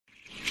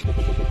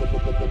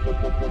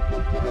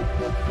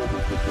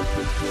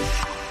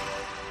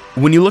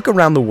When you look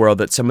around the world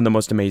at some of the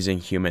most amazing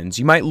humans,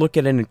 you might look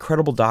at an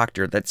incredible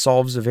doctor that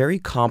solves a very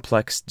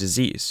complex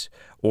disease.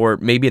 Or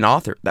maybe an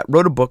author that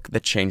wrote a book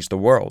that changed the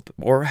world.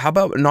 Or how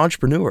about an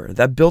entrepreneur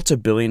that built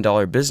 $1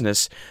 billion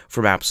business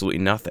from absolutely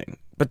nothing?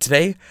 But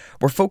today,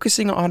 we're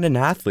focusing on an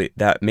athlete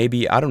that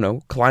maybe,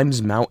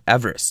 climbs Mount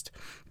Everest.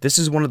 This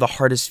is one of the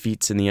hardest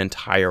feats in the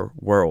entire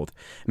world.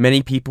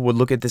 Many people would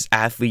look at this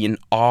athlete in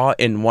awe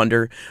and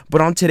wonder,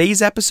 but on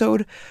today's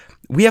episode,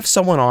 we have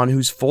someone on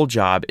whose full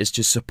job is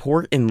to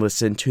support and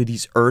listen to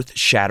these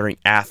earth-shattering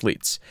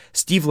athletes.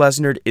 Steve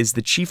Lesnard is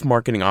the Chief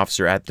Marketing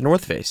Officer at The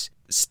North Face.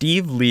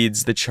 Steve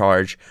leads the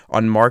charge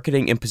on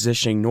marketing and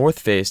positioning North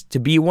Face to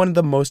be one of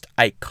the most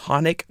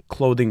iconic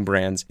clothing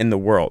brands in the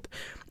world.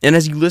 And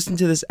as you listen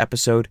to this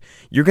episode,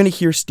 you're going to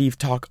hear Steve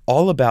talk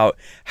all about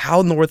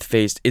how North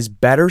Face is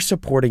better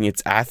supporting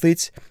its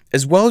athletes,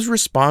 as well as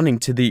responding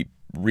to the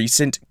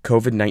recent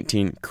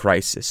COVID-19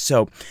 crisis.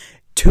 So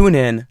tune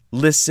in,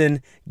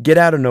 listen, get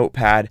out a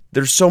notepad.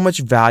 There's so much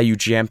value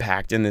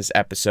jam-packed in this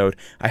episode.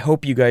 I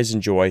hope you guys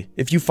enjoy.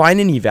 If you find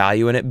any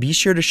value in it, be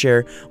sure to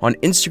share on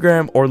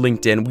Instagram or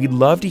LinkedIn. We'd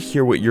love to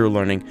hear what you're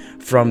learning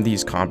from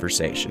these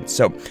conversations.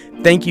 So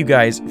thank you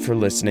guys for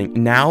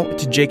listening. Now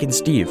to Jake and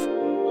Steve.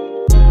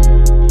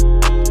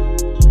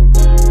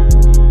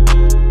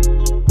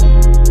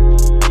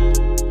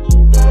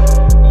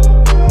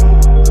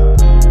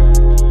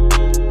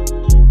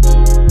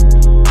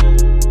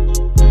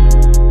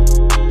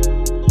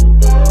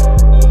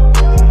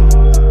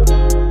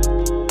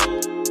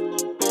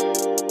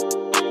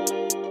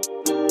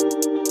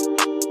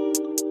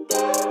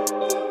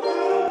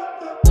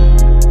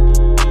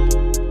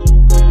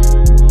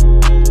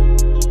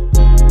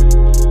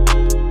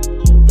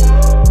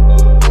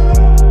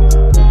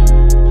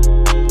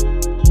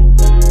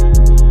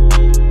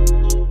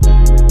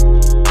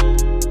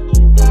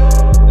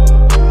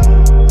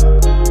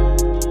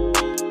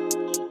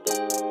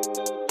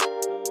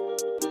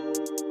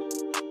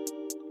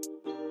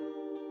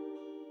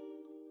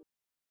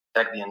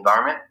 Protect the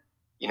environment,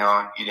 you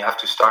have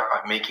to start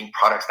by making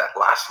products that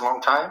last a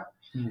long time.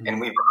 Mm-hmm.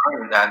 And we've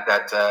earned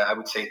that I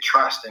would say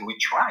trust, and we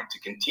try to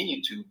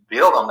continue to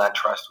build on that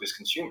trust with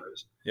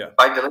consumers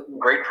by delivering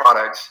great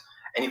products.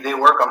 And if they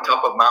work on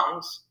top of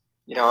mountains,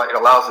 it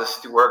allows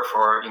us to work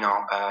for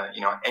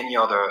any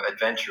other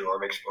adventure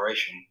or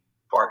exploration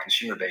for our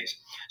consumer base.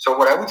 So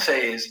what I would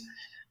say is,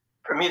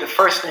 for me, the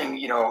first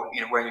thing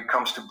when it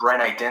comes to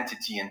brand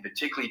identity, and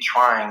particularly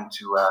trying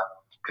to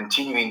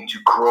continuing to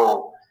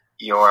grow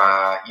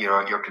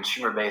your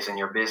consumer base and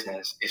your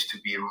business, is to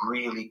be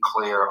really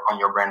clear on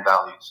your brand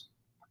values,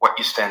 what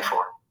you stand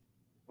for,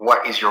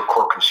 what is your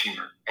core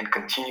consumer, and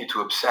continue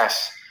to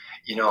obsess,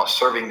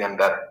 serving them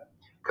better.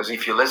 Because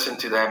if you listen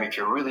to them, if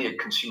you're really a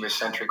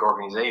consumer-centric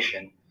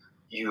organization,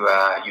 you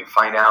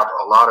find out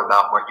a lot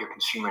about what your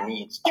consumer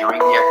needs during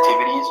the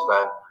activities,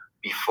 but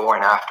before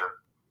and after.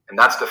 And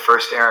that's the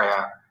first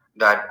area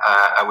that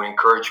I would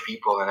encourage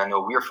people, and I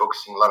know we're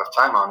focusing a lot of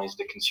time on, is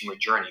the consumer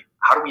journey.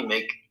 How do we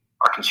make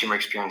our consumer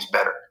experience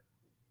better?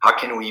 How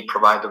can we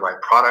provide the right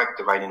product,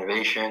 the right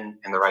innovation,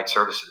 and the right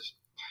services?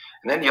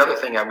 And then the other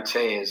thing I would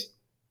say is,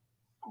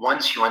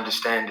 once you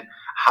understand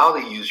how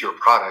they use your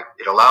product,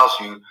 it allows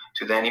you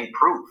to then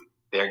improve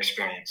their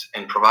experience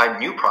and provide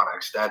new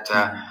products that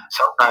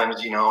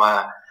sometimes,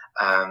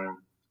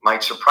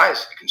 might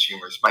surprise the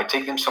consumers, might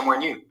take them somewhere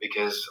new,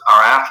 because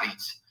our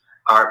athletes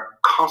are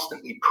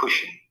constantly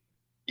pushing,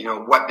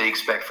 what they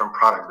expect from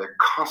product. They're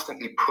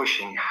constantly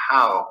pushing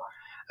how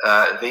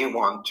they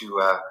want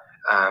to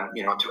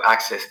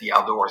access the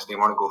outdoors. They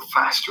want to go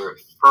faster,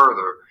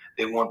 further.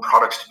 They want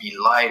products to be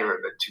lighter,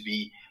 but to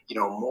be,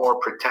 more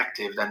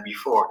protective than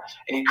before.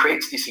 And it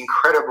creates this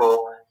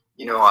incredible,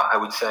 I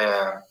would say,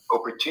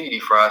 opportunity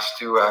for us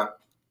to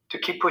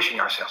keep pushing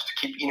ourselves, to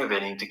keep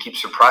innovating, to keep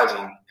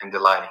surprising and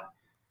delighting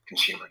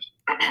consumers.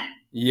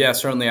 Yeah,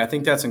 certainly. I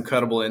think that's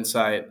incredible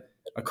insight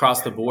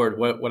across the board.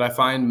 What I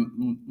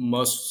find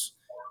most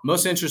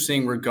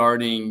interesting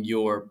regarding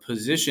your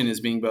position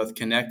is being both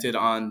connected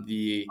on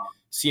the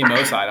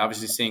CMO side,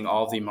 obviously seeing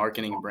all of the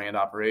marketing and brand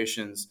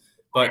operations,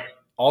 but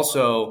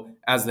also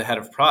as the head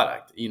of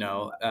product.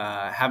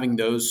 Having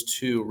those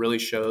two really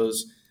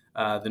shows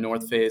the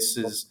North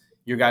Face's,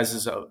 your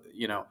guys'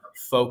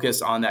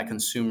 focus on that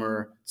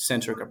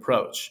consumer-centric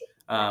approach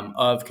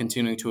of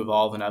continuing to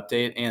evolve and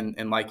update,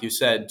 and like you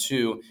said,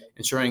 too,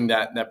 ensuring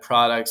that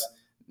products,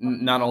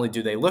 not only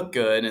do they look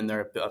good and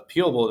they're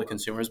appealable to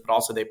consumers, but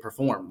also they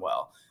perform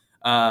well.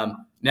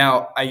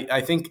 Now,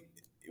 I think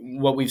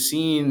what we've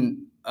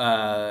seen,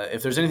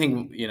 if there's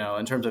anything,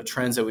 in terms of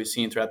trends that we've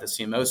seen throughout the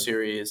CMO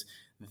series,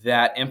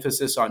 that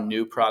emphasis on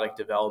new product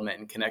development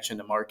and connection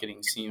to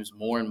marketing seems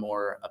more and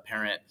more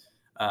apparent,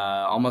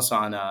 almost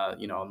on a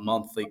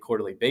monthly,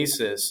 quarterly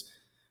basis.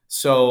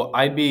 So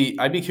I'd be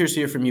curious to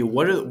hear from you.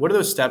 What do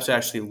those steps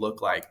actually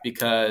look like?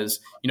 Because,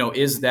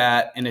 is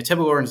that in a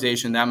typical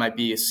organization, that might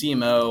be a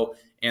CMO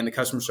and the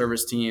customer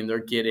service team, they're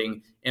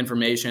getting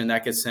information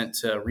that gets sent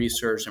to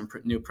research and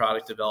new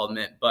product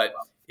development. But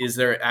Is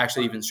there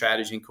actually even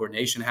strategy and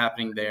coordination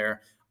happening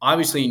there?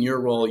 Obviously, in your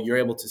role, you're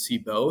able to see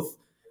both.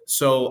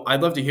 So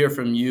I'd love to hear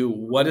from you.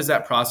 What does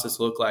that process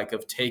look like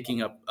of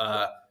taking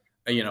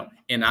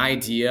an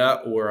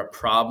idea or a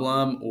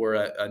problem or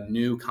a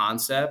new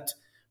concept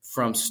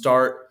from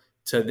start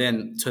to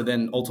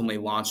then ultimately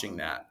launching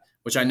that,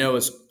 which I know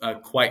is a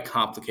quite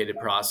complicated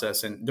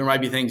process, and there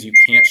might be things you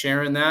can't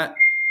share in that.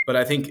 But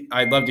I think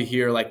I'd love to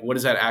hear, like, what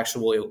does that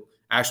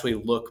actually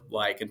look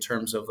like in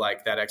terms of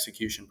like that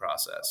execution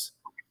process?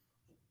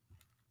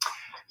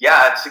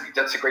 Yeah,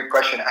 that's a great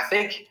question. I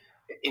think,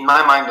 in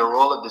my mind, the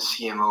role of the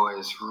CMO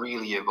is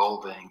really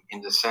evolving in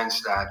the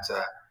sense that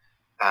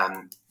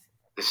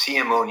the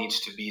CMO needs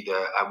to be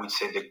I would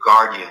say, the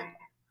guardian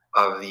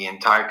of the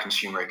entire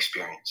consumer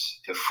experience,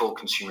 the full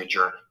consumer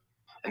journey.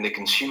 And the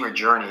consumer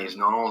journey is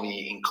not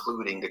only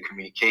including the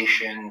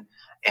communication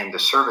and the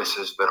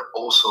services, but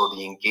also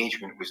the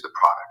engagement with the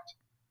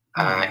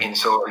product. And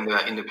so, in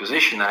the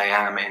position that I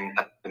am in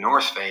at the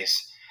North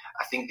Face,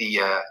 I think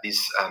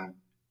this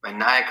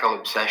maniacal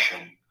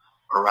obsession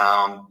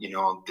around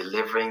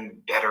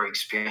delivering better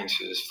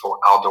experiences for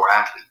outdoor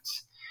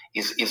athletes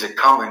is a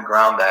common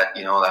ground that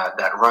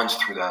that runs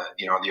through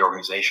the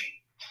organization.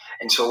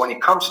 And so when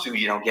it comes to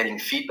getting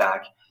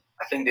feedback,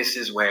 I think this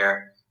is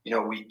where we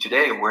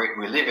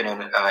live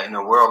in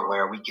a world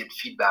where we get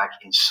feedback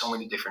in so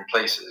many different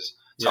places.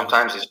 Yeah.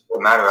 Sometimes it's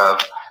a matter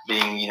of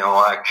being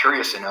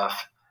curious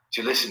enough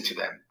to listen to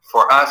them.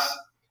 For us,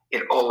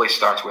 it always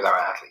starts with our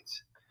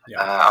athletes.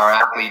 Yeah. Our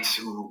athletes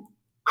who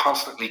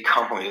constantly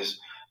come with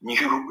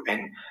new,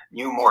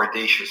 more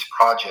audacious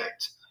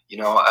projects,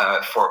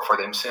 for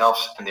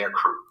themselves and their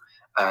crew.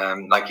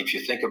 Like if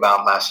you think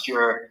about last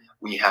year,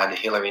 we had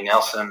Hillary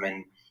Nelson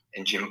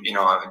and Jim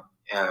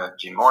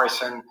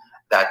Morrison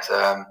that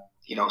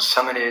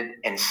summited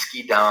and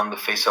skied down the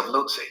face of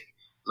Lhotse.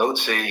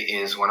 Lhotse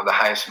is one of the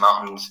highest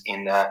mountains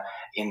in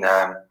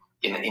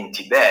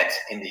Tibet,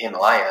 in the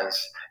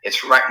Himalayas.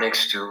 It's right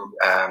next to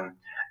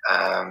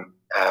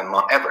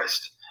Mount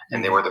Everest,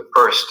 and they were the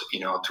first,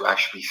 to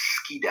actually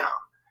ski down.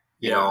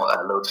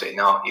 Lhotse.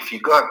 Now, if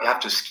you have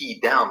to ski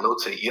down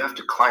Lhotse, you have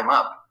to climb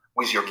up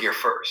with your gear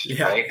first,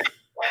 right?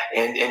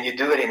 And you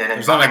do it in an environment.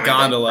 There's not a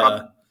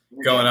gondola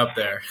going up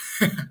there.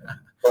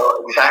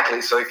 So,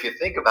 exactly. So if you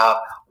think about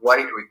what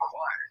it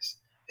requires,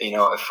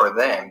 for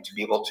them to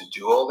be able to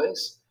do all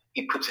this,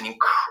 it puts an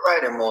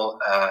incredible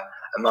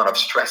amount of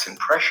stress and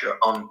pressure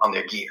on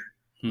their gear.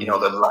 Mm-hmm.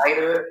 The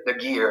lighter the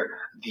gear,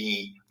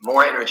 the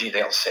more energy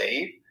they'll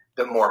save,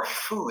 the more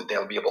food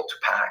they'll be able to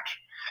pack.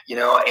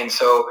 And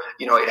so,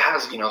 it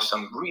has,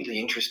 some really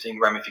interesting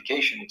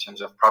ramification in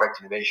terms of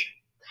product innovation.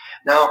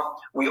 Now,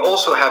 we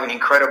also have an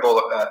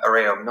incredible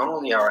array of not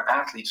only our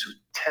athletes who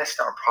test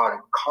our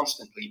product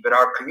constantly, but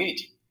our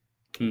community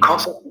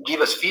constantly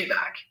give us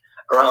feedback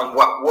around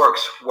what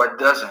works, what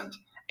doesn't,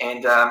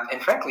 and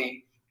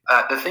frankly,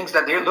 the things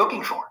that they're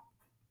looking for.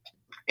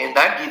 And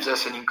that gives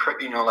us an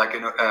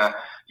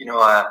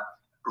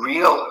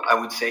real, I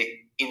would say,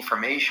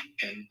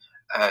 information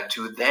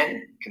to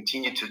then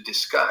continue to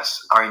discuss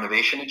our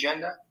innovation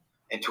agenda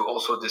and to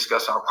also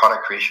discuss our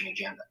product creation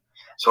agenda.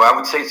 So I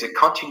would say it's a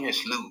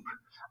continuous loop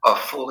of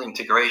full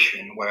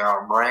integration where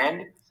our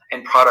brand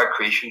and product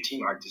creation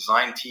team, our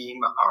design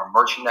team, our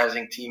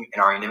merchandising team,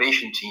 and our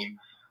innovation team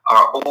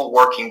are all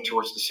working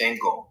towards the same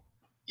goal,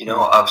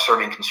 of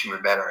serving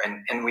consumer better.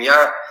 And we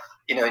are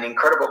in an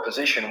incredible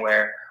position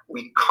where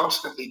we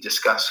constantly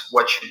discuss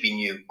what should be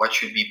new, what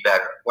should be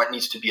better, what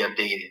needs to be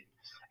updated.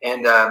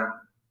 And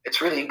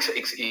it's really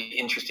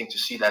interesting to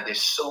see that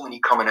there's so many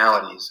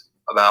commonalities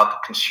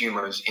about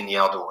consumers in the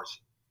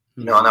outdoors.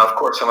 Now, of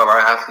course, some of our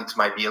athletes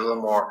might be a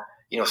little more,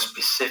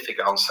 specific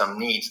on some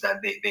needs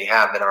that they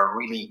have that are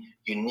really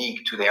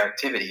unique to their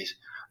activities.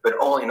 But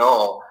all in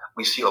all,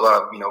 we see a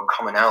lot of,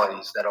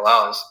 commonalities that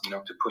allow us,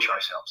 to push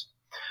ourselves.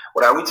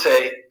 What I would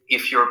say,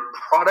 if your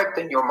product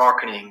and your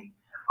marketing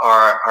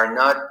are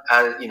not,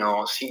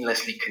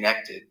 seamlessly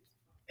connected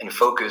and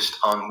focused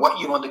on what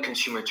you want the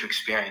consumer to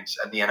experience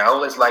at the end, I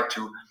always like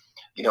to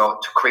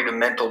create a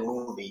mental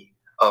movie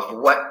of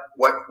what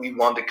we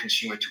want the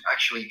consumer to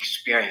actually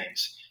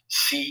experience,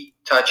 see,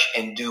 touch,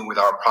 and do with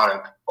our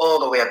product all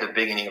the way at the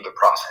beginning of the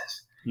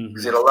process.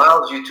 Because it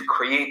allows you to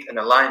create an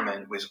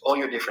alignment with all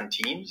your different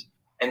teams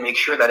and make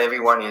sure that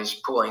everyone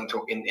is pulling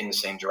in the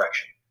same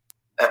direction.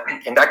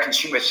 And that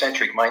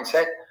consumer-centric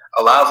mindset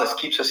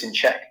keeps us in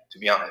check, to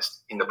be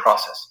honest, in the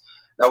process.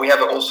 Now, we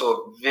have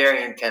also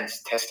very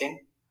intense testing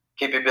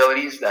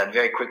capabilities that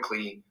very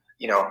quickly,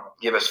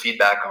 give us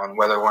feedback on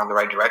whether we're on the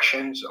right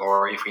directions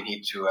or if we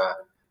need to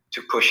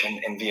push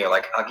and veer.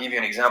 Like, I'll give you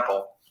an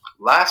example.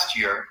 Last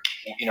year,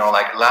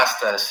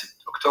 last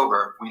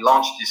October, we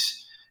launched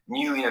this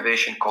new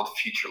innovation called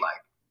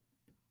FutureLight.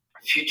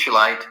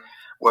 FutureLight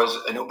was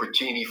an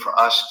opportunity for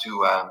us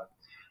to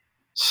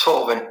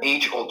solve an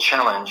age-old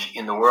challenge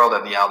in the world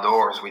of the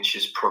outdoors, which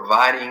is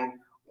providing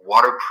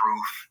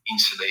waterproof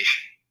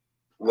insulation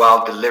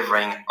while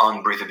delivering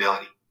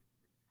unbreathability.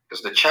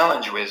 Because the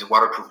challenge with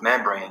waterproof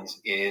membranes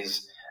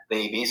is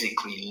they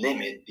basically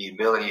limit the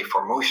ability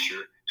for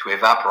moisture to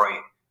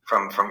evaporate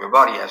from your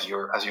body as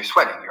you're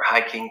sweating. You're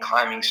hiking,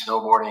 climbing,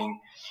 snowboarding,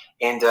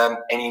 and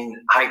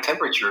in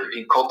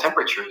cold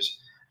temperatures,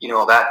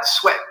 that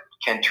sweat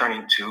can turn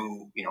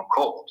into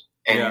cold,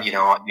 and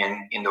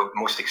in the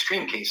most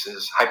extreme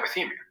cases,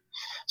 hypothermia.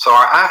 So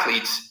our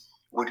athletes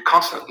would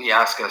constantly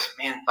ask us,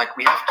 man, like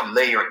we have to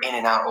layer in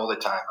and out all the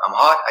time. I'm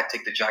hot, I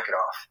take the jacket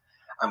off.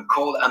 I'm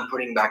cold, I'm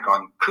putting back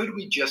on. Could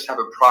we just have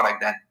a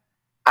product that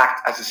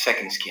acts as a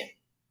second skin,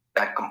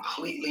 that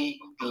completely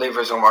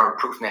delivers on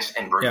waterproofness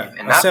and breathe? Yeah,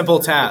 And a simple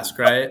task,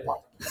 right?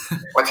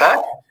 What's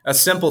that? A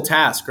simple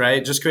task,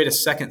 right? Just create a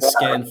second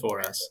skin for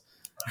us.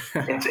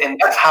 and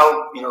that's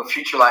how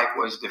Future Light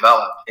was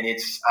developed, and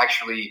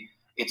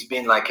it's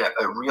been like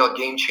a real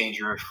game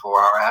changer for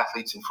our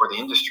athletes and for the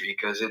industry,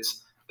 because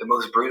it's the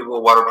most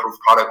breathable, waterproof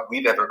product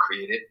we've ever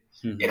created.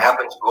 Mm-hmm. It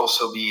happens to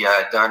also be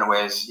done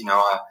with 100%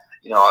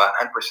 of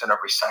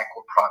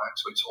recycled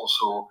products, so it's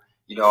also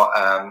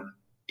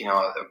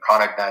a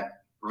product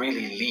that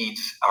really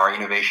leads our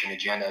innovation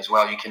agenda as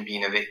well. You can be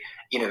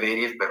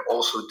innovative, but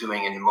also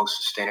doing it in the most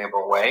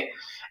sustainable way,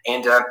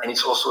 and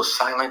it's also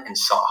silent and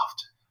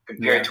soft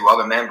compared to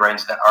other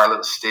membranes that are a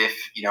little stiff,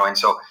 and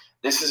so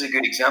this is a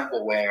good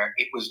example where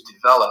it was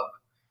developed,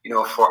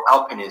 for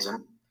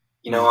alpinism,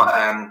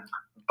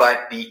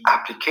 but the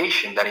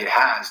application that it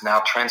has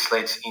now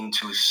translates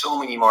into so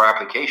many more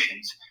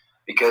applications.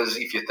 Because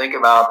if you think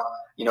about,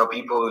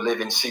 people who live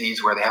in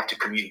cities where they have to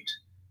commute,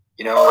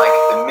 like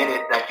the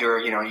minute that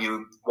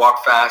you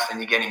walk fast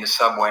and you get in the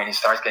subway and it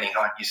starts getting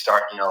hot, you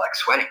start, like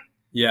sweating,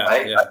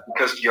 right? Yeah.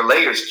 Because your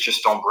layers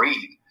just don't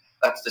breathe.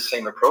 That's the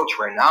same approach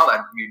where now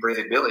that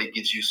breathability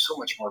gives you so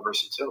much more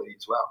versatility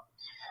as well.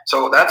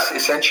 So that's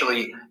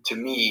essentially, to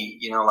me,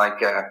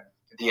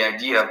 the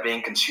idea of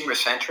being consumer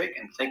centric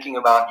and thinking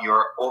about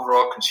your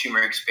overall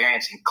consumer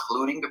experience,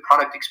 including the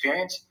product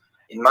experience,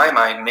 in my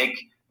mind,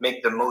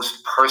 make the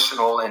most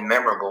personal and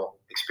memorable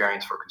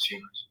experience for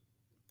consumers.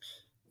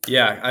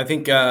 Yeah, I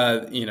think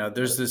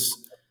there's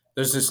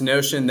this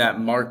notion that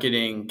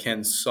marketing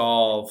can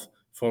solve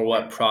for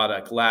what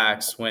product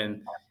lacks,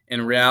 when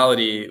in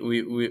reality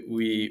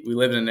we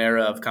live in an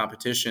era of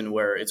competition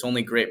where it's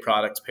only great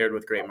products paired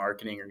with great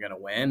marketing are going to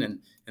win,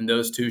 and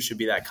those two should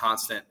be that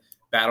constant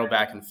battle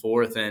back and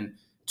forth. And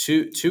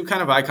two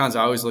kind of icons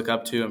I always look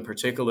up to in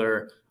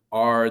particular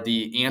are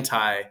the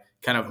anti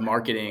kind of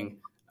marketing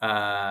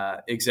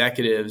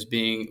executives,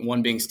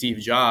 one being Steve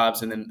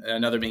Jobs and then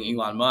another being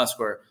Elon Musk,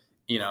 where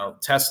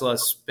Tesla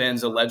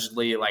spends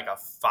allegedly like a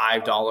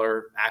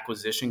 $5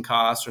 acquisition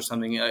cost or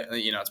something.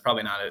 It's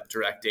probably not a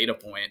direct data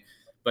point,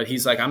 but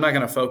he's like, I'm not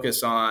going to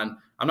focus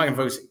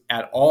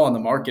at all on the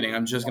marketing.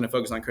 I'm just going to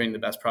focus on creating the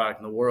best product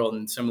in the world.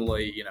 And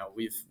similarly,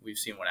 we've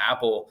seen what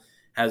Apple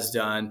has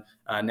done.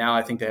 Now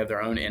I think they have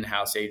their own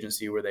in-house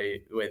agency where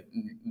they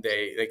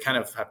kind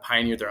of have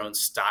pioneered their own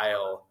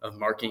style of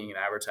marketing and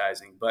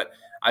advertising. But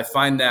I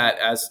find that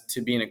as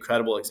to be an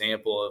incredible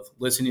example of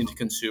listening to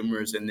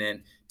consumers and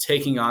then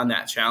taking on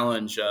that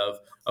challenge of,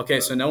 okay,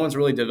 so no one's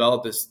really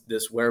developed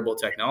this wearable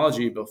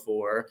technology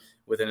before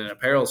within an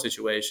apparel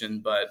situation,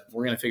 but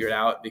we're going to figure it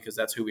out because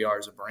that's who we are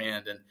as a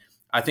brand. And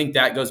I think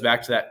that goes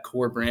back to that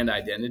core brand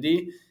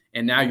identity.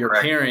 And now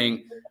you're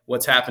pairing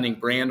what's happening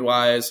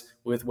brand-wise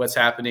with what's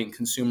happening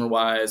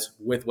consumer-wise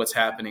with what's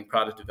happening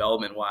product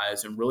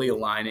development-wise, and really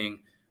aligning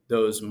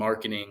those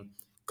marketing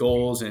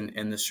goals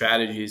and the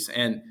strategies.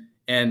 And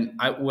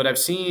what I've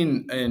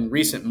seen in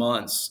recent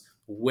months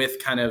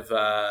with kind of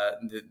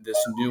this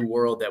new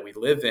world that we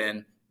live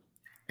in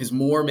is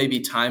more maybe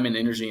time and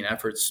energy and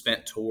effort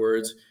spent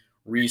towards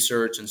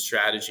research and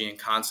strategy and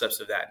concepts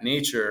of that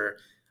nature,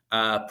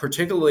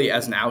 particularly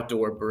as an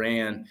outdoor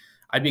brand.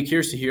 I'd be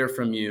curious to hear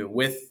from you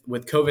with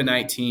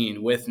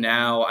COVID-19, with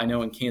now, I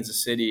know in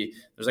Kansas City,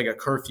 there's like a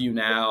curfew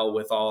now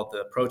with all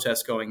the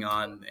protests going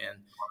on,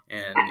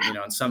 and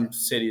in some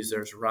cities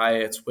there's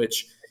riots,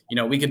 which,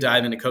 we could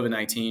dive into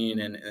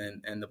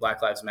COVID-19 and the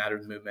Black Lives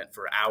Matter movement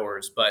for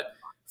hours. But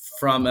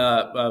from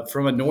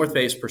a North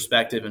Face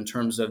perspective, in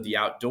terms of the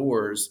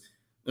outdoors,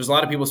 there's a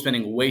lot of people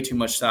spending way too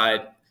much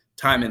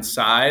time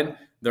inside.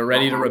 They're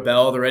ready to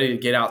rebel. They're ready to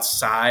get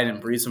outside and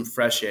breathe some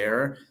fresh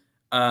air.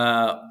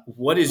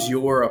 What is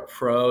your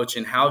approach,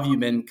 and how have you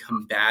been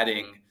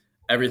combating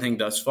everything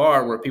thus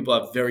far, where people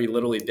have very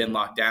literally been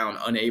locked down,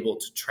 unable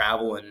to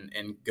travel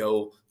and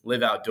go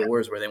live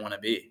outdoors where they want to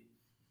be?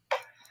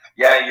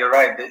 Yeah, you're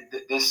right.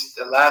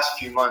 The last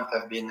few months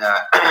have been,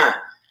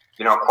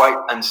 quite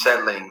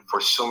unsettling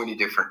for so many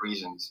different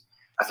reasons.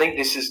 I think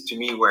this is, to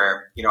me,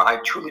 where, I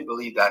truly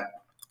believe that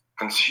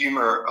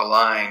consumer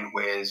align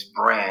with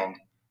brand,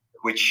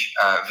 which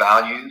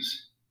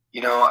values,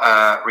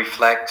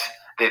 reflect,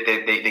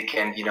 they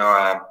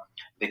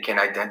can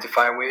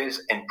identify with,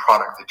 and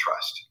product they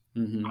trust.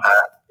 Mm-hmm.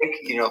 I think,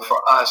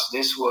 for us,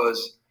 this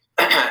was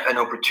an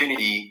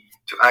opportunity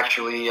to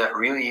actually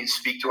really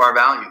speak to our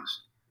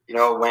values.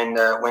 When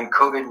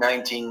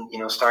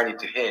COVID-19, started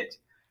to hit,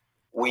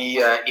 we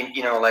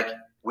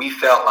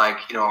felt like,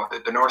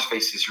 the North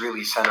Face is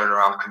really centered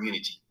around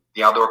community,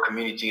 the outdoor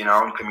community and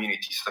our own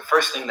community. So the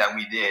first thing that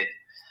we did,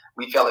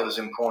 we felt it was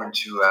important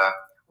to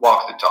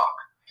walk the talk.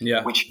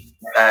 Yeah. which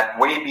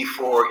way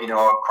before,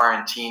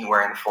 quarantine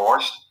were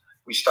enforced,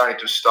 we started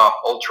to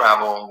stop all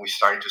travel. We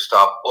started to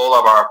stop all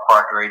of our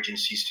partner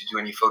agencies to do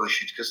any photo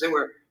shoots because they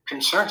were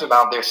concerned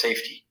about their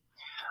safety.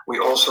 We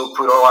also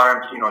put all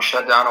our,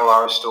 shut down all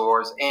our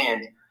stores,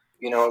 and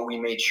we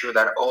made sure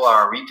that all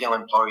our retail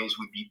employees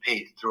would be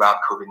paid throughout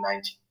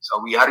COVID-19. So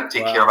we had to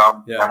take care of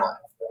our family.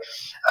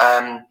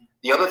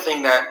 The other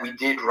thing that we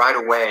did right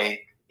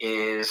away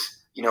is,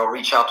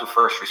 reach out to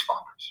first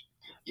responders.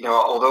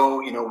 Although,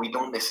 we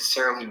don't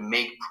necessarily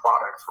make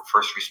product for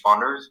first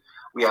responders,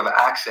 we have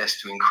access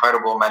to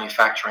incredible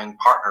manufacturing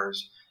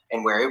partners,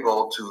 and we're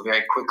able to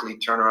very quickly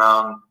turn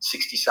around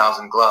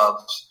 60,000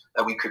 gloves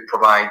that we could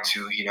provide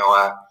to,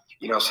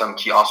 some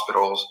key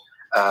hospitals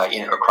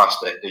across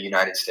the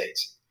United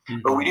States.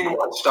 Mm-hmm. But we didn't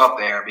want to stop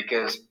there,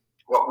 because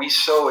what we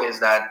saw is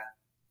that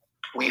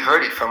we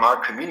heard it from our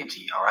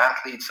community, our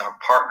athletes, our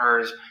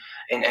partners,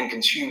 and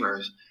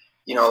consumers.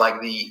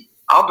 The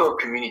outdoor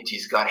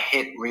communities got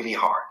hit really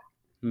hard.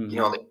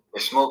 Mm-hmm. The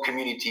small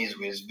communities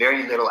with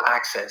very little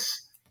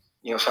access,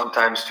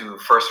 sometimes to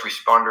first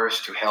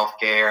responders, to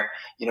healthcare,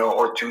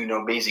 or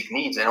to, basic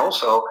needs. And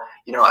also,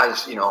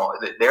 as,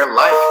 their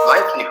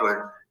livelihood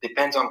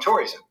depends on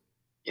tourism,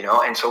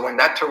 and so when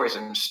that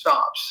tourism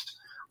stops,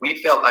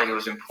 we felt like it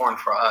was important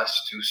for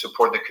us to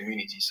support the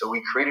community. So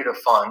we created a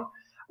fund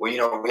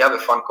where, we have a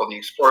fund called the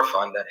Explore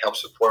Fund that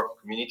helps support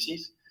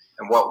communities.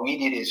 And what we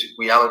did is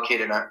we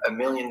allocated $1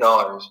 million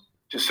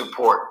to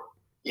support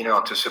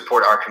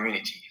our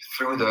community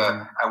through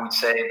I would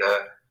say,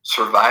 the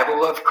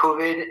survival of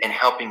COVID and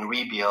helping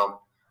rebuild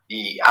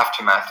the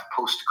aftermath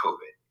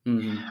post-COVID.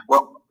 Mm-hmm.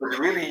 What was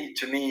really,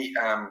 to me,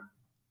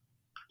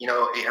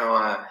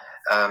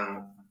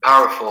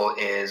 powerful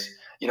is,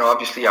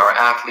 obviously our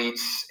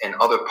athletes and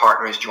other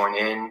partners join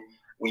in.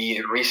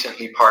 We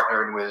recently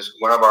partnered with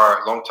one of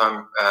our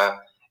long-term,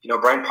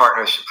 brand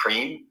partners,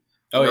 Supreme.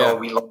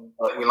 We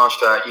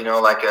launched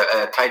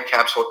a tight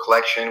capsule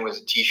collection with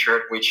a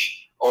T-shirt,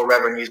 which all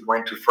revenues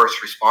went to first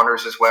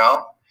responders as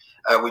well,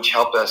 which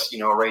helped us,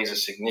 raise a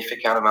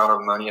significant amount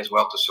of money as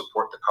well to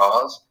support the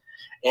cause.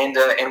 And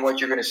what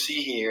you're going to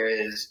see here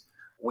is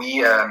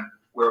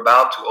we're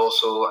about to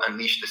also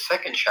unleash the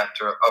second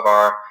chapter of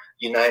our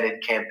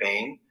United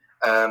campaign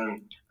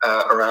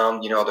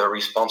around, the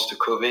response to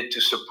COVID,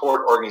 to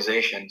support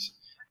organizations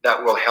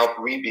that will help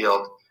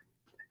rebuild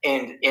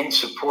and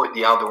support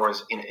the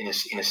outdoors in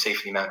a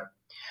safety manner.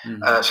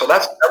 Mm-hmm. So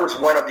that was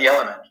one of the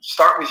elements.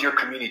 Start with your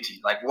community.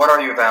 Like, what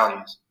are your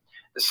values?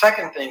 The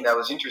second thing that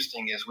was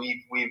interesting is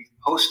we've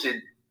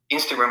hosted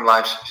Instagram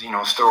live,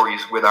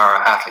 stories with our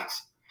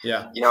athletes.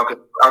 Yeah.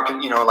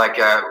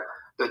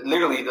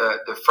 Literally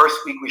the first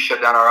week we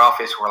shut down our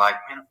office, we're like,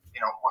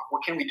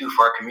 what can we do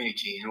for our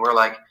community? And we're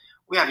like,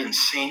 we have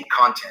insane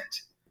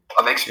content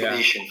of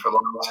expedition for the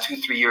last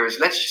 2-3 years.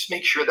 Let's just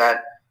make sure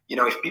that,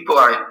 if people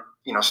are,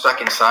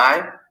 stuck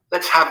inside,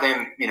 let's have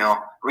them,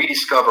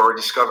 rediscover or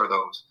discover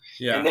those.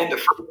 Yeah. And then the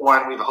first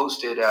one, we've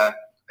hosted an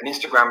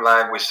Instagram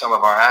live with some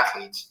of our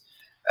athletes.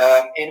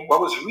 And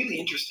what was really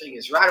interesting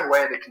is right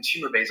away, the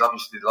consumer base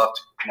obviously loved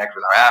to connect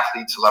with our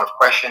athletes, a lot of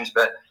questions,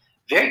 but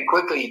very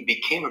quickly it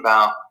became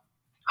about,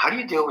 how do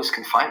you deal with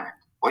confinement?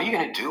 What are you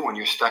going to do when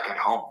you're stuck at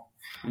home?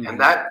 Mm-hmm. And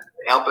that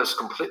helped us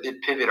completely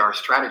pivot our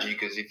strategy,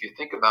 because if you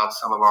think about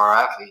some of our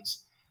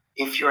athletes,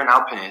 if you're an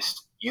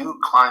alpinist, you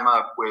climb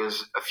up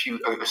with a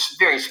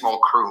very small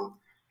crew,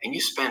 and you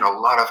spend a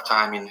lot of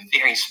time in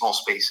very small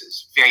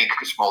spaces, very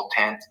small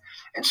tent.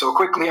 And so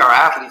quickly our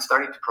athletes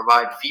started to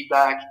provide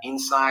feedback,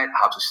 insight,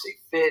 how to stay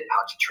fit,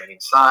 how to train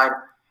inside,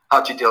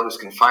 how to deal with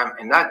confinement.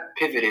 And that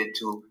pivoted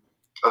to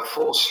a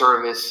full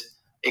service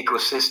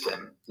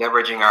ecosystem,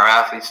 leveraging our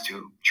athletes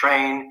to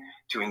train,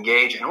 to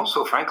engage, and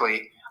also,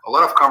 frankly, a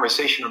lot of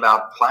conversation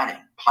about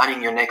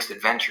planning your next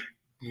adventure.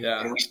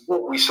 Yeah. And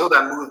we saw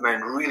that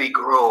movement really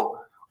grow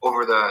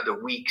over the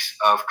weeks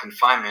of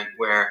confinement,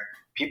 where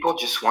people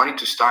just wanted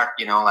to start,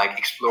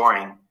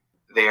 exploring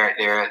their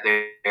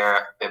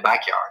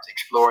backyards,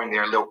 exploring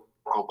their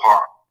local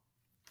parks.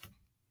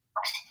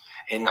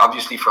 And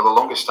obviously, for the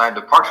longest time,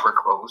 the parks were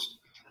closed,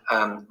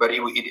 but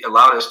it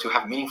allowed us to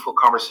have meaningful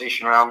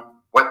conversation around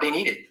what they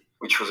needed,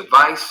 which was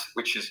advice,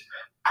 which is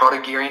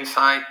product gear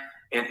insight,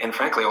 and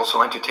frankly,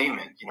 also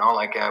entertainment.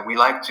 We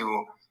like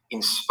to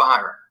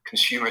inspire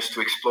consumers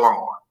to explore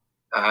more,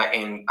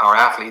 and our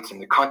athletes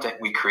and the content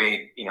we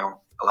create,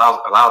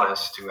 allowed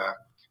us to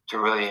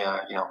really,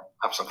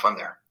 have some fun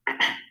there.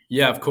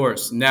 Yeah, of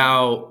course.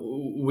 Now,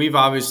 we've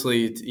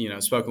obviously,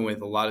 spoken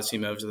with a lot of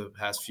team members over the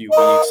past few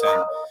weeks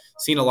and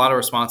seen a lot of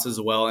responses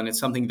as well. And it's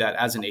something that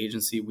as an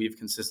agency, we've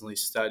consistently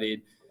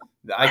studied.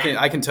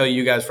 I can tell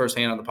you guys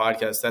firsthand on the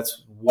podcast,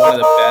 that's one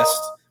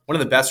of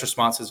the best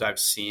responses I've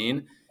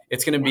seen.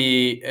 It's going to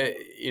be,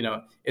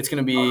 it's going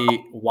to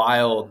be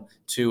wild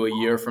to a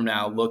year from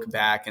now, look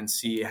back and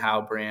see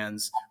how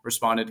brands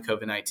responded to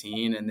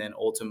COVID-19, and then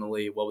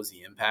ultimately what was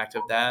the impact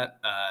of that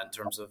in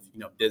terms of,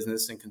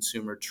 business and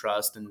consumer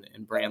trust and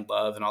brand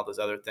love and all those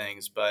other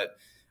things. But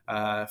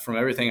from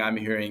everything I'm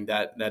hearing,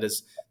 that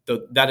is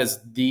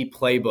the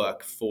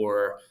playbook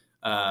for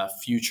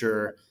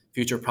future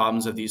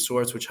problems of these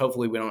sorts, which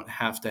hopefully we don't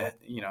have to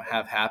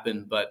have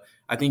happen. But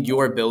I think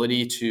your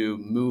ability to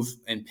move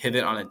and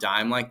pivot on a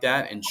dime like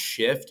that and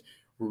shift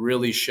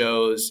really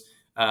shows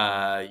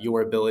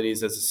your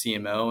abilities as a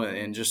CMO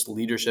and just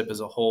leadership as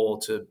a whole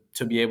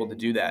to be able to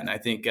do that. And I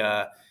think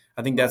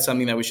that's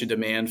something that we should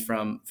demand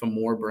from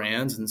more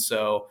brands. And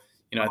so,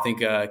 I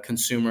think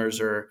consumers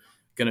are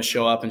going to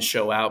show up and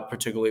show out,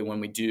 particularly when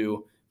we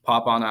do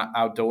pop on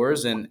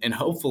outdoors, and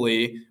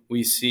hopefully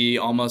we see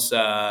almost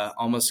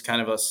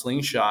kind of a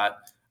slingshot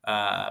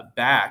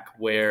back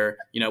where,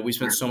 we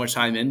spent so much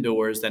time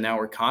indoors that now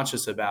we're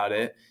conscious about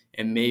it.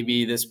 And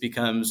maybe this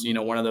becomes,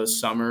 one of those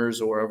summers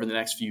or over the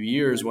next few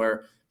years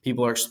where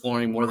people are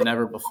exploring more than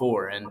ever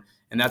before. And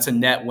that's a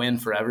net win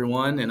for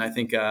everyone. And I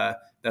think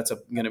that's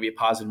going to be a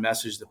positive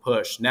message to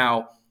push.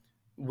 Now,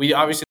 we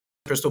obviously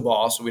have a crystal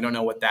ball, so we don't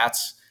know what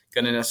that's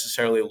going to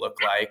necessarily look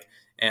like.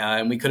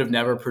 And we could have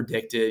never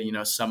predicted,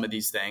 some of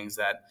these things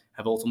that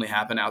have ultimately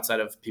happened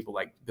outside of people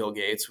like Bill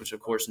Gates, which of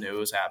course knew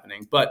was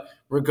happening. But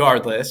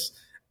regardless,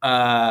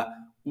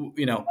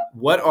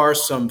 what are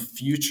some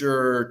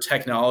future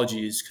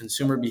technologies,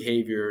 consumer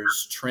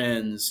behaviors,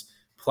 trends,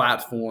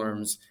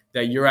 platforms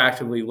that you're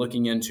actively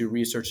looking into,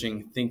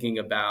 researching, thinking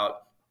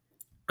about?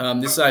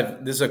 This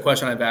is a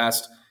question I've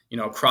asked,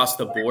 across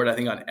the board, I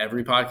think on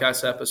every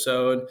podcast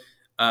episode.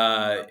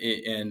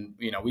 And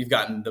we've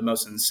gotten the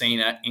most insane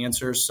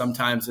answers.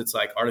 Sometimes it's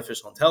like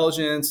artificial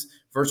intelligence,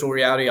 virtual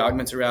reality,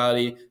 augmented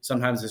reality.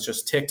 Sometimes it's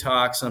just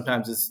TikTok.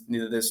 Sometimes it's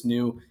this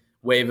new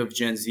wave of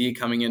Gen Z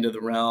coming into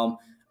the realm.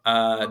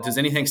 Does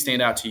anything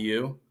stand out to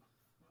you?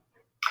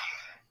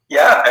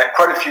 Yeah,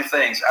 quite a few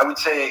things. I would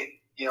say,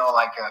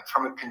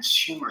 from a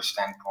consumer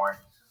standpoint,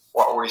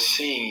 what we're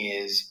seeing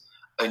is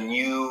a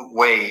new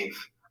wave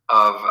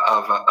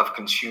of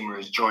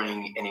consumers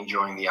joining and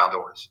enjoying the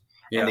outdoors.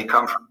 Yeah. And they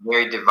come from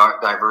very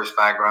diverse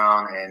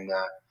background,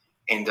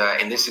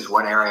 and this is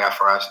one area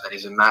for us that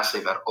is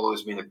has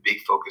always been a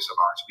big focus of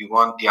ours. We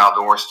want the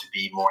outdoors to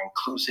be more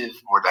inclusive,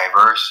 more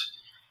diverse.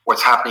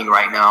 What's happening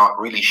right now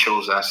really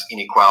shows us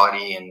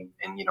inequality and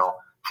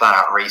flat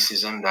out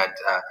racism that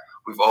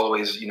we've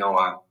always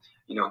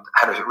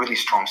had a really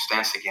strong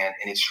stance again.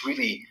 And it's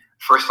really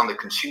first on the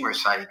consumer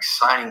side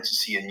exciting to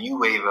see a new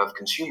wave of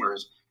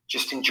consumers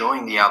just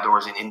enjoying the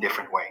outdoors in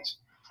different ways.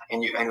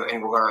 And we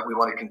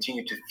want to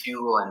continue to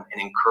fuel and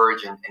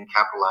encourage and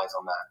capitalize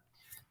on that.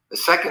 The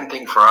second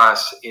thing for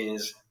us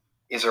is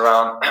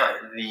around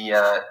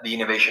the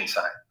innovation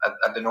side.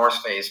 At the North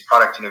Face,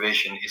 product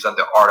innovation is at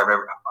the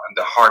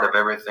heart of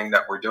everything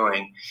that we're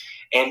doing,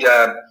 and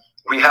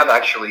we have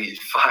actually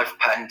 5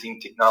 patenting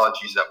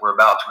technologies that we're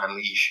about to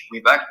unleash.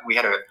 We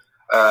had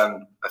a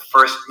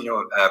first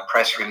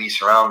press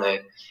release around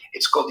it.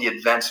 It's called the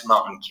Advanced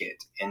Mountain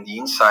Kit, and the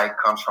insight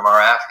comes from our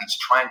athletes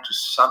trying to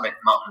summit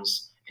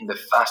mountains in the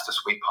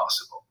fastest way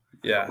possible.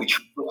 Yeah, which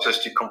forces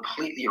us to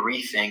completely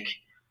rethink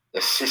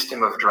the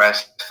system of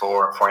dress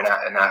for an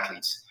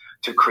athletes,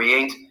 to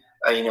create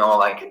a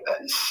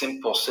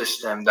simple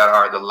system that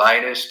are the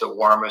lightest, the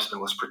warmest, the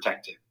most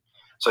protective.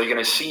 So you're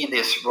going to see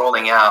this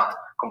rolling out,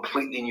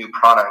 completely new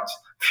products.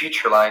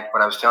 FutureLight,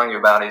 what I was telling you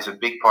about, is a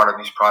big part of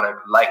this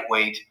product.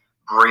 Lightweight,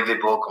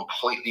 breathable,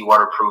 completely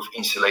waterproof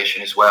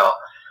insulation as well.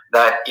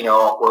 That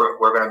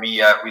we're going to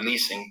be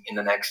releasing in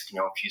the next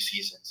few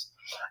seasons.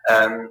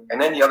 And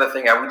then the other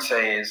thing I would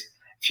say is,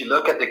 if you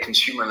look at the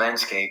consumer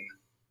landscape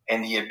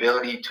and the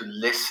ability to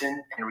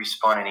listen and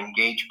respond and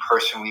engage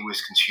personally with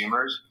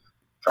consumers,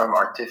 from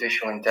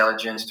artificial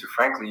intelligence to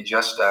frankly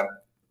just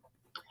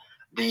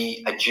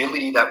the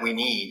agility that we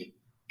need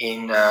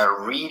in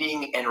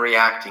reading and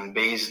reacting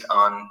based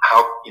on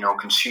how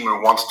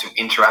consumer wants to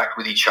interact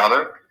with each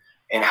other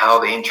and how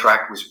they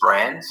interact with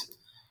brands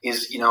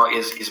is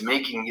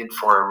making it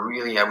for a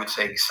really, I would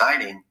say,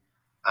 exciting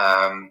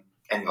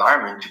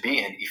environment to be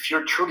in. If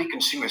you're truly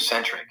consumer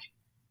centric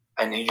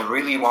and you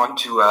really want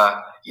to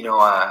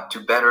to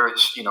better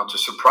to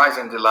surprise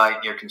and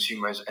delight your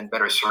consumers and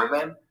better serve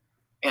them,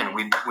 and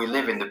we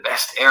live in the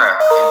best era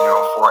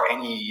for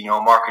any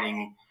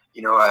marketing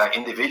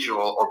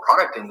individual or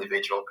product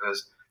individual,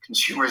 because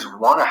consumers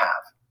want to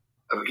have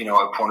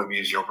a point of view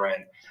as your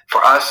brand.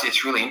 For us,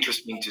 it's really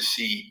interesting to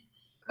see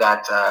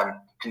that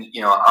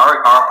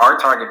our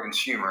target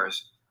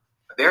consumers,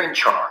 they're in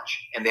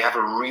charge and they have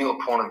a real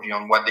point of view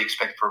on what they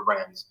expect for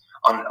brands,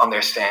 on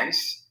their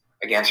stance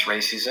against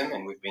racism,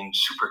 and we've been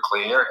super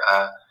clear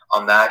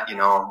on that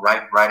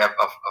right up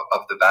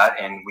of the bat,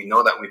 and we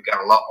know that we've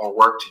got a lot more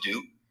work to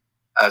do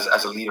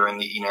as a leader in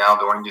the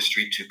outdoor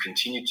industry to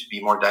continue to be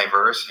more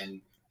diverse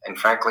and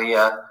frankly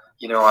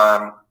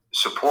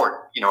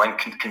support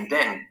and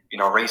condemn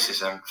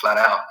racism flat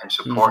out, and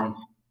support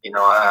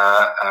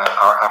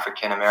our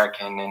African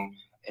American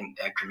and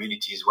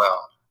community as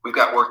well. We've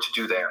got work to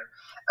do there,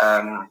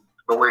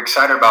 but we're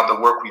excited about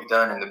the work we've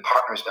done and the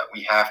partners that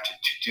we have to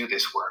do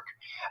this work.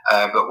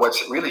 But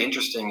what's really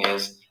interesting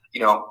is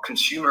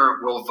consumer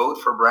will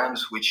vote for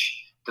brands which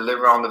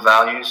deliver on the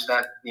values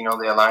that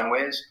they align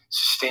with.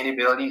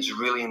 Sustainability is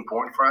really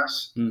important for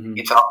us. Mm-hmm.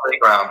 It's our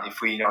playground.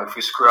 If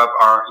we screw up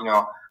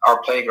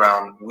our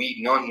playground,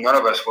 none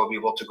of us will be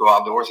able to go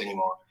outdoors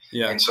anymore.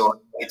 Yeah. And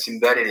so it's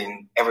embedded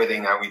in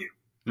everything that we do.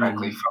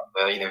 Frankly, Mm-hmm. from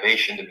the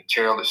innovation, the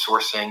material, the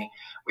sourcing.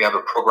 We have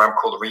a program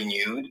called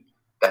Renewed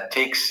that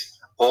takes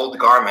old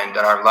garment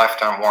that are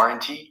lifetime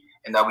warranty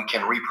and that we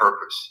can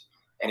repurpose.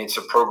 And it's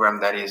a program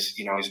that is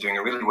doing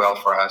really well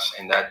for us,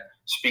 and that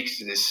speaks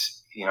to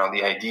this,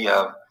 the idea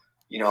of,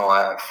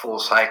 a full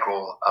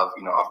cycle of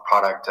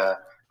product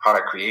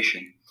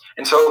creation.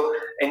 And so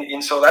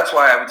that's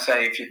why I would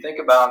say, if you think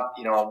about,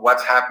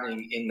 what's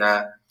happening in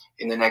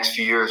the next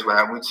few years, what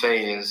I would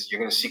say is you're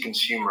going to see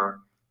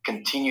consumer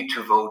continue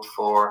to vote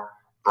for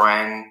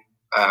brand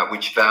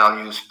which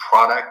values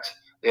product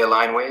they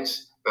align with,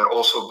 but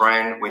also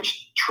brand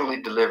which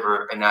truly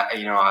deliver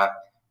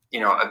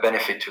a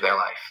benefit to their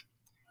life.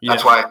 Yeah.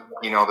 That's why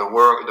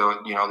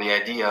the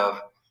idea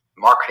of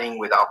marketing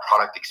without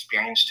product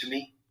experience, to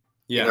me,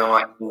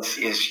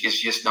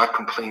 is just not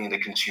completing the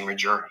consumer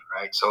journey,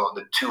 right? So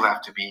the two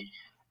have to be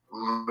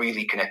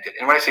really connected.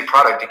 And when I say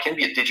product, it can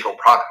be a digital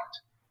product,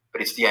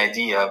 but it's the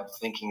idea of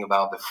thinking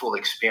about the full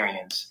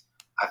experience.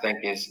 I think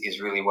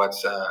is really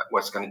what's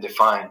going to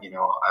define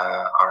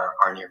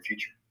our near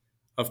future.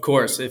 Of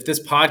course, if this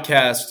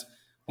podcast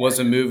was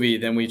a movie,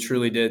 then we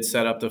truly did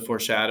set up the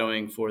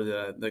foreshadowing for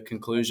the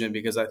conclusion,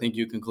 because I think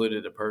you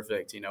concluded it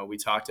perfect. We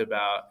talked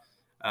about,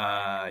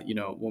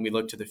 when we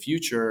look to the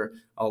future,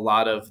 a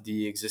lot of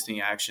the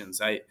existing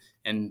actions.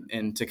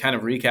 And to kind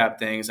of recap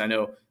things, I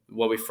know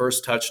what we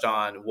first touched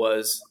on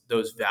was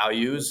those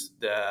values,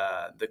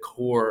 the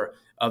core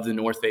of the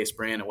North Face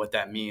brand and what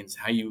that means,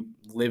 how you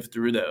live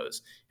through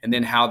those, and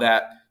then how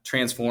that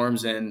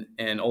transforms and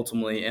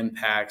ultimately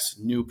impacts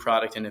new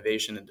product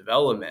innovation and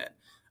development.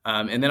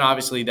 And then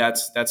obviously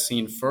that's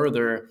seen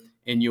further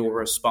in your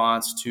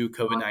response to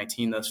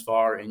COVID-19 thus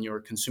far, in your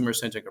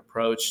consumer-centric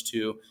approach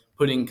to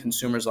putting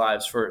consumers'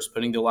 lives first,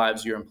 putting the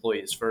lives of your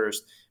employees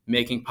first,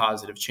 making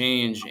positive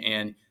change,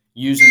 and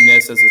using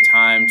this as a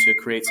time to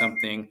create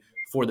something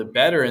for the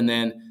better. And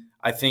then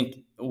I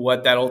think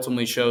what that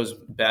ultimately shows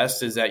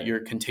best is that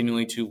you're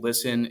continuing to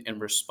listen and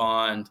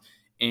respond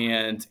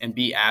and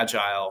be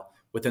agile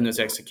within those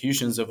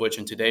executions, of which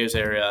in today's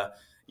era,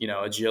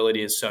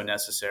 agility is so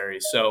necessary.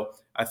 So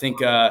I think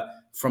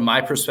from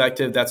my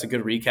perspective, that's a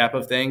good recap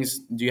of things.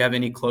 Do you have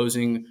any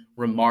closing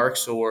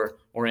remarks or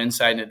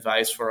insight and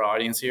advice for our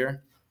audience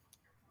here?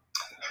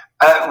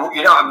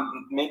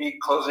 Maybe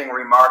closing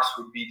remarks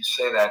would be to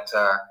say that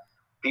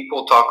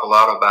people talk a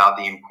lot about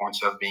the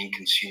importance of being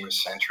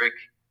consumer-centric.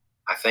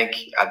 I think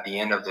at the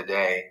end of the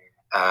day,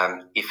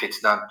 if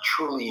it's not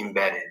truly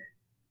embedded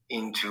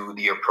into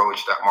the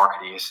approach that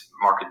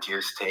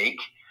marketeers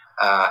take,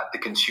 the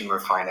consumer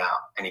find out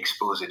and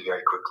expose it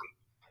very quickly.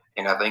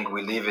 And I think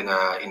we live in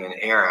an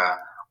era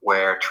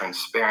where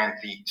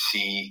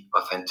transparency,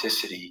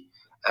 authenticity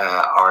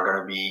are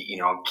going to be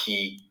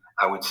key.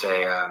 I would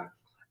say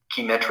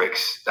key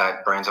metrics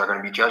that brands are going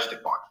to be judged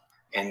upon.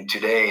 And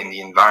today, in the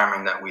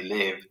environment that we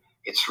live,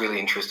 it's really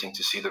interesting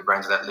to see the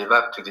brands that live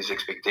up to these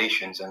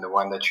expectations and the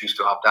one that choose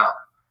to opt out.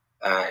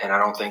 And I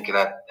don't think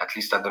that, at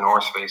least at the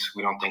North Face,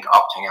 we don't think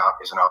opting out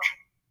is an option.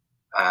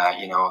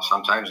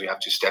 Sometimes you have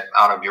to step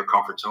out of your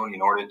comfort zone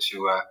in order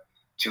to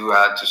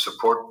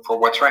support for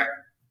what's right.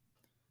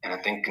 And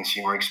I think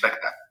consumers expect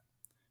that.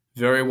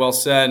 Very well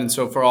said. And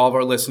so for all of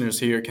our listeners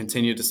here,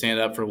 continue to stand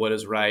up for what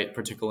is right,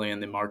 particularly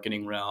in the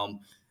marketing realm,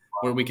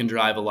 where we can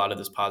drive a lot of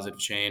this positive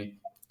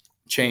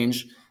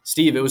change.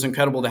 Steve, it was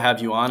incredible to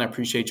have you on. I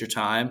appreciate your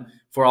time.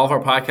 For all of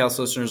our podcast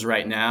listeners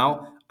right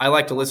now, I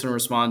like to listen and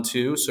respond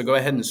too. So go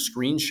ahead and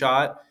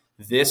screenshot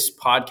this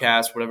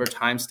podcast, whatever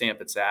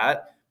timestamp it's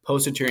at,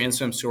 post it to your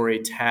Instagram story,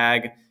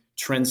 tag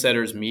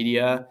Trendsetters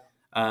Media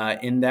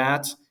in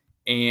that.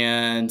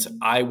 And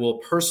I will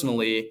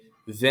personally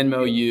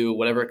Venmo you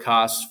whatever it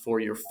costs for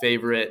your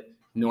favorite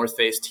North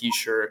Face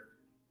t-shirt,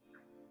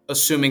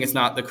 assuming it's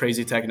not the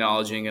crazy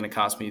technology and going to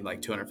cost me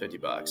like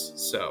 $250.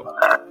 So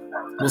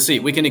we'll see.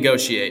 We can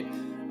negotiate.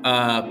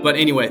 But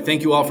anyway,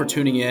 thank you all for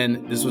tuning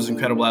in. This was an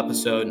incredible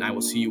episode, and I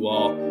will see you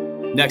all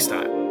next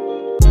time.